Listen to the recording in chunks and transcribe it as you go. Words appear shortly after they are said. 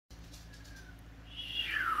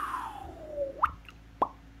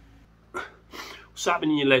What's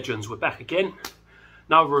happening, you legends? We're back again.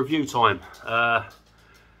 Another review time. A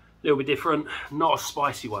little bit different. Not a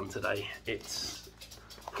spicy one today. It's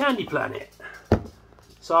Candy Planet.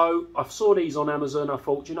 So I saw these on Amazon. I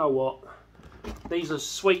thought, you know what? These are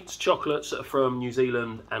sweets, chocolates that are from New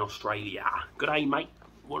Zealand and Australia. Good day, mate.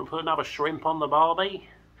 Want to put another shrimp on the barbie?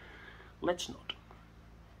 Let's not.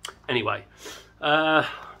 Anyway, Dumb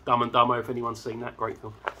and Dumber, if anyone's seen that, great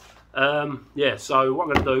film. Yeah, so what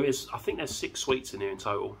I'm going to do is, I think there's 6 sweets in here in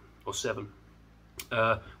total, or 7. I'm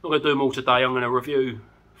not going to do them all today. I'm going to review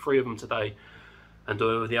 3 of them today and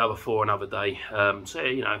do the other 4 another day. So,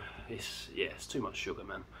 you know, it's too much sugar,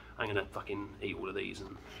 man. I'm going to fucking eat all of these.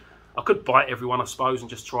 And I could bite everyone, I suppose, and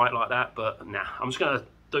just try it like that, but nah. I'm just going to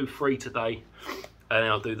do 3 today, and then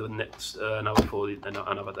I'll do the next, another 4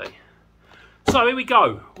 another day. So here we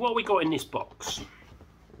go. What have we got in this box?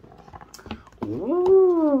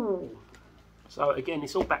 Ooh. So again,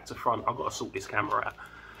 it's all back to front. I've got to sort this camera out.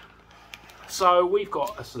 So we've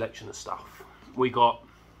got a selection of stuff. We got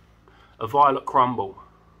a violet crumble.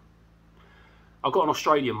 I've got an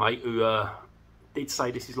Australian mate who did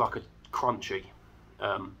say this is like a crunchy.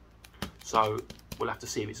 So we'll have to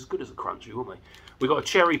see if it's as good as a crunchy, won't we? We got a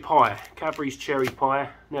cherry pie, Cadbury's cherry pie.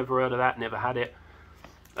 Never heard of that. Never had it.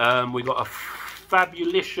 We got a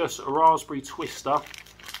Fabulicious raspberry twister.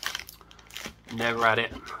 Never had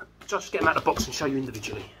it. Just get them out of the box and show you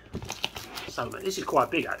individually. So this is quite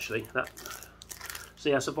big actually.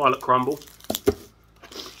 See, that's a violet crumble.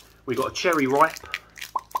 We got a cherry ripe.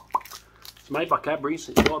 It's made by Cadbury's.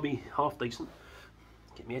 It's got to be half decent.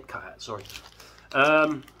 Get my head cut out. Sorry.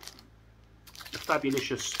 The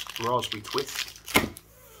Fabulicious raspberry twist.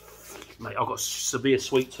 Mate, I've got a severe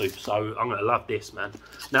sweet tooth, so I'm gonna love this, man.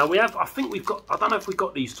 Now we have. I think we've got. I don't know if we've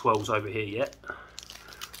got these 12s over here yet.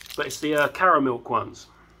 But it's the Caramilk ones.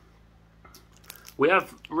 We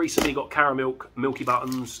have recently got Caramilk, Milky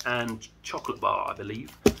Buttons and Chocolate Bar, I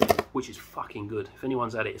believe, which is fucking good. If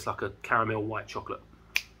anyone's had it, it's like a caramel white chocolate.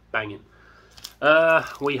 Banging.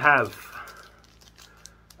 We have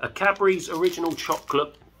a Cadbury's Original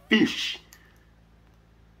Chocolate Fish.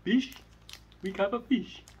 Fish? We have a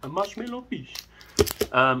fish. A marshmallow fish.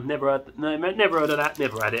 Never heard of that,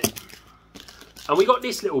 never had it. And we got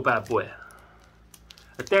this little bad boy.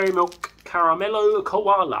 A Dairy Milk Caramello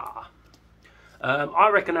Koala. I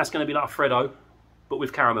reckon that's going to be like a Freddo, but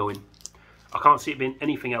with caramel in. I can't see it being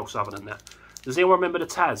anything else other than that. Does anyone remember the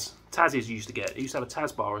Taz? Taz's used to get. It used to have a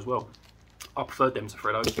Taz bar as well. I preferred them to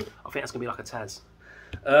Freddos. I think that's going to be like a Taz.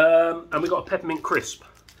 And we got a Peppermint Crisp.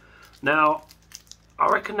 Now, I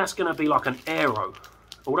reckon that's going to be like an Aero.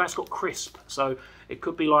 Although it's got crisp. So it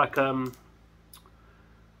could be like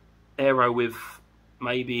Aero with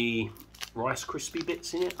maybe Rice Crispy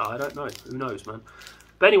bits in it. I don't know. Who knows, man?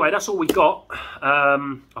 But anyway, that's all we got. I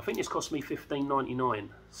think this cost me $15.99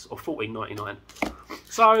 or $14.99.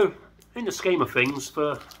 So, in the scheme of things,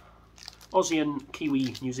 for Aussie and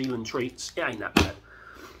Kiwi New Zealand treats, it ain't that bad.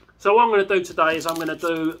 So what I'm going to do today is I'm going to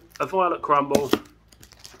do a violet crumble,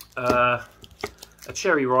 a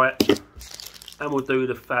cherry ripe, and we'll do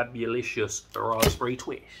the Fabulicious raspberry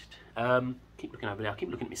twist. Keep looking over there. I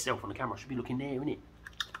keep looking at myself on the camera. I should be looking there, innit?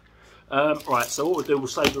 Right, so what we'll do, we'll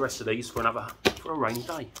save the rest of these for a rainy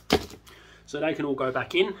day. So they can all go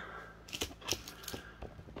back in.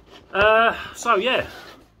 So yeah,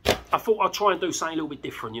 I thought I'd try and do something a little bit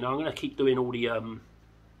different. You know, I'm going to keep doing all the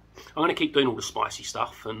spicy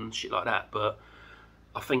stuff and shit like that. But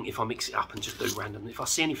I think if I mix it up and just do random, if I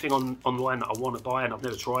see anything online that I want to buy and I've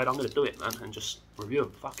never tried, I'm going to do it, man, and just review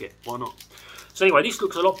them. Fuck it, why not? So anyway, this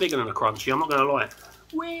looks a lot bigger than a crunchy. I'm not going to lie.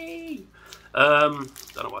 Whee! Don't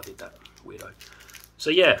know why I did that, weirdo. So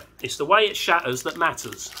yeah, it's the way it shatters that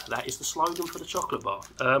matters. That is the slogan for the chocolate bar.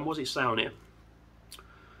 What does it say on here?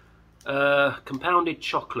 Compounded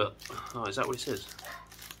chocolate. Oh, is that what it says?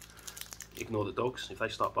 Ignore the dogs. If they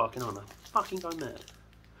start barking, I'm gonna fucking go mad.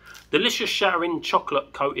 Delicious shattering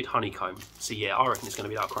chocolate coated honeycomb. So yeah, I reckon it's going to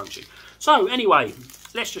be that crunchy. So anyway,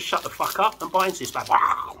 let's just shut the fuck up and bite into this bad boy.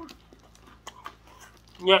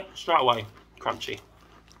 Yeah, straight away, crunchy.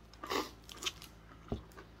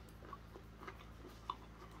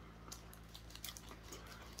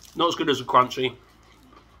 Not as good as a crunchy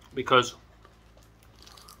because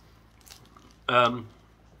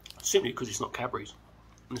simply because it's not Cadbury's.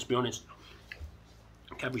 Let's be honest,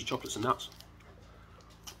 Cadbury's chocolates are nuts.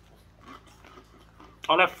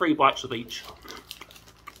 I'll have 3 bites of each.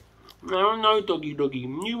 No, doggy,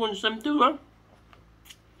 you want some too, huh?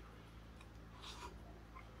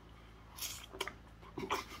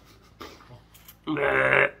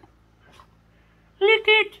 Lick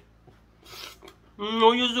it.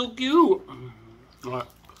 Oh, you're so cute. Right.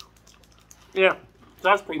 Yeah, So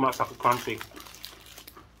that's pretty much like a crunchy.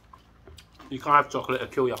 You can't have chocolate,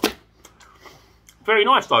 it'll kill you. Very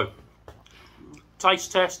nice though.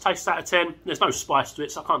 Taste test, taste out of 10. There's no spice to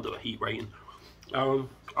it, so I can't do a heat rating. I'll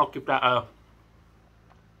give that a...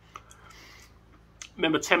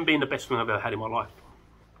 Remember 10 being the best thing I've ever had in my life.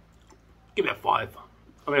 Give it a 5.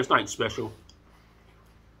 I mean, it's nothing special.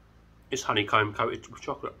 It's honeycomb coated with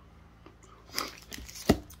chocolate.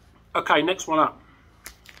 Okay, next one up.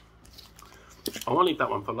 I want to leave that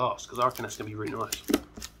one for last because I reckon that's going to be really nice.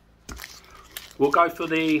 We'll go for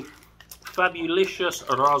the Fabulicious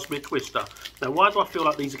Raspberry Twister. Now, why do I feel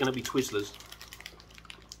like these are going to be Twizzlers?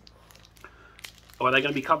 Or are they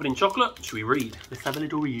going to be covered in chocolate? Should we read? Let's have a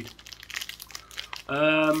little read.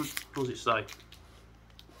 What does it say?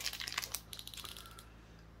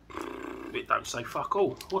 It don't say fuck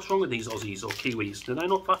all. What's wrong with these Aussies or Kiwis? Do they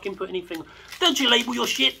not fucking put anything? Don't you label your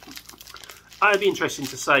shit? It'd be interesting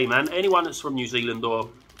to say, man. Anyone that's from New Zealand or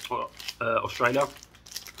Australia,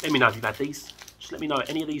 let me know if you've had these. Just let me know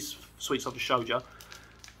any of these sweets I've just showed you.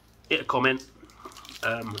 Hit a comment,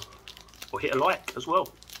 or hit a like as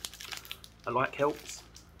well. A like helps.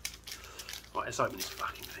 Right, let's open this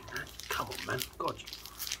fucking thing, man. Come on, man. God, you...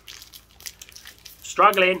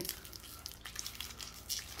 Struggling.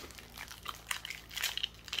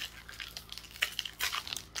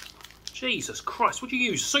 Jesus Christ, would you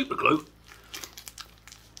use? Super glue?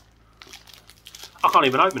 I can't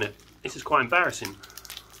even open it. This is quite embarrassing.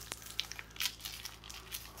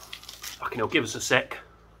 Fucking hell, give us a sec.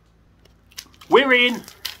 We're in.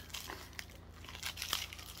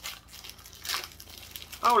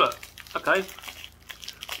 Oh look, okay.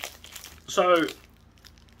 So,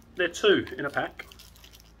 they're 2 in a pack.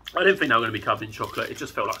 I didn't think they were going to be covered in chocolate. It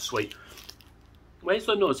just felt like sweet. Where's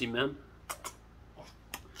the nosy, man?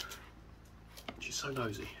 She's so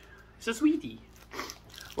nosy. It's a sweetie.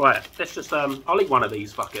 Right, let's just, I'll eat one of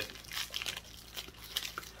these, fuck it.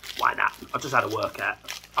 Why not? I just had a workout.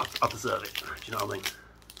 I deserve it. Do you know what I mean?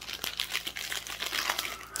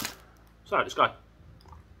 So, let's go.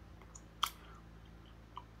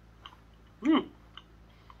 Mmm.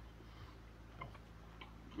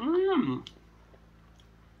 Mmm.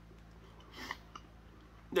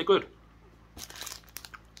 They're good.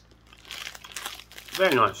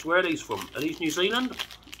 Very nice. Where are these from? Are these New Zealand?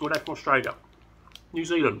 Or are they from Australia? New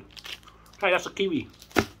Zealand. Hey, that's a kiwi.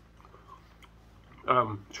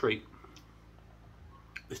 Treat.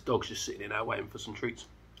 This dog's just sitting in there waiting for some treats.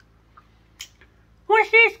 What's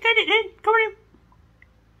this? Get it in. Come on in.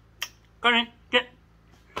 Come on in. Get.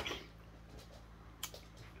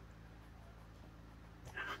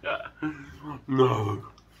 No.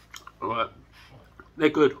 Alright. They're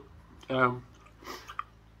good. They're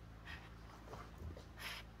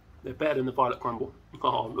better than the Violet Crumble.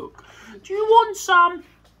 Oh, look. Do you want some?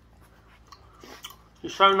 You're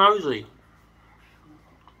so nosy.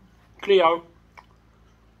 Cleo.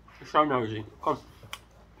 You're so nosy. Come.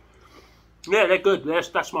 Yeah, they're good.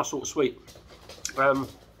 That's my sort of sweet.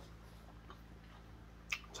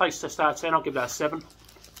 Taste test out of 10. I'll give that a 7.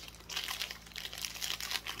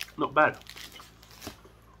 Not bad.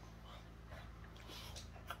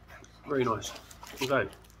 Very nice. Okay.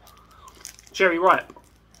 Cherry ripe.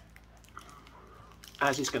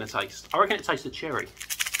 How's this going to taste? I reckon it tastes of cherry.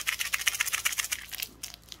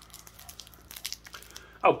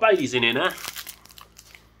 Oh, Bailey's in here now.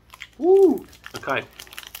 Woo! Okay.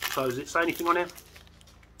 So does it say anything on here?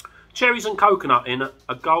 Cherries and coconut in an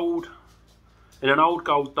old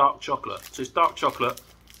gold dark chocolate. So it's dark chocolate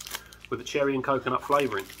with a cherry and coconut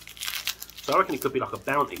flavouring. So I reckon it could be like a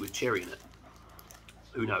Bounty with cherry in it.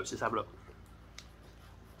 Who knows? Let's have a look.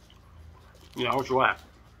 Yeah, I was right.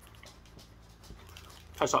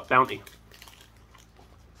 Tastes like Bounty.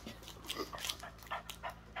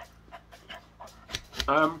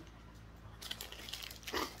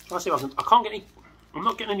 Let's see if I can't get any. I'm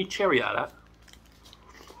not getting any cherry out of that.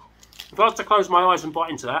 If I was to close my eyes and bite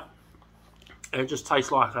into that, it would just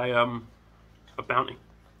taste like a Bounty.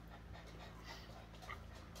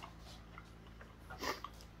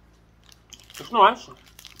 It's nice.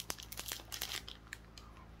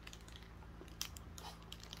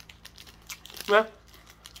 Yeah.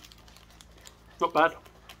 Not bad.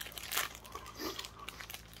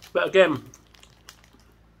 But again,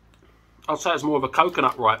 I'd say it's more of a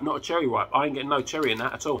coconut ripe, not a cherry ripe. I ain't getting no cherry in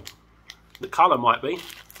that at all. The colour might be.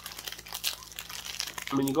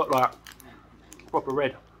 I mean, you've got like proper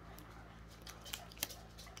red.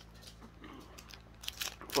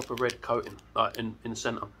 Proper red coating, like in the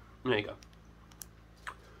centre. There you go.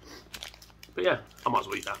 But yeah, I might as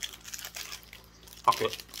well eat that. Fuck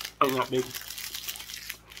it. Ain't that big.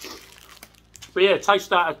 But yeah,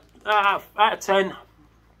 taste out of 10.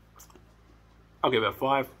 I'll give it a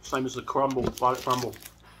 5. Same as the crumble, violet crumble.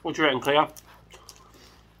 What do you reckon, Cleo?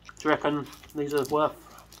 Do you reckon these are worth?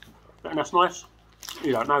 Reckon that's nice?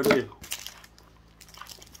 You don't know, do you?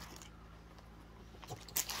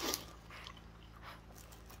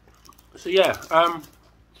 So yeah,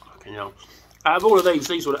 fucking hell. Out of all of these,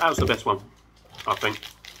 that was the best one, I think.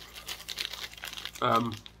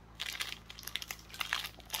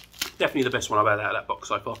 Definitely the best one I've had out of that box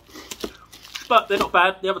so far. But they're not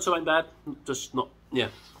bad. The other two ain't bad. Just not. Yeah,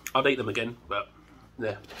 I'd eat them again, but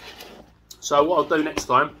yeah. So what I'll do next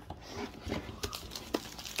time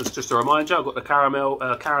is just a reminder. I've got the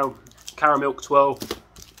Caramilk 12,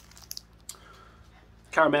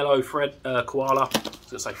 Caramello Fred Koala. I was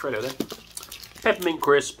gonna say Freddo then. Peppermint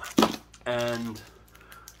Crisp and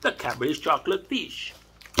the Cadbury's Chocolate Fish.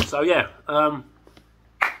 So yeah,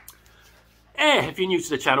 if you're new to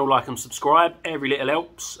the channel, like and subscribe. Every little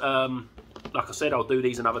helps. Like I said, I'll do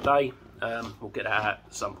these another day. We'll get that out at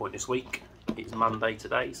some point this week. It's Monday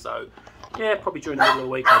today, so yeah, probably during the middle of the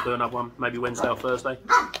week I'll do another one, maybe Wednesday or Thursday.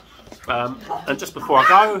 And just before I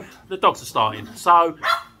go, the dogs are starting. So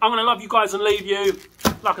I'm going to love you guys and leave you.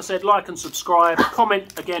 Like I said, like and subscribe.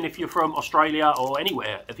 Comment again if you're from Australia or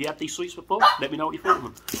anywhere. If you had these sweets before, let me know what you thought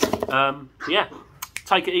of them. Yeah,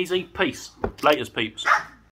 take it easy. Peace. Laters, peeps.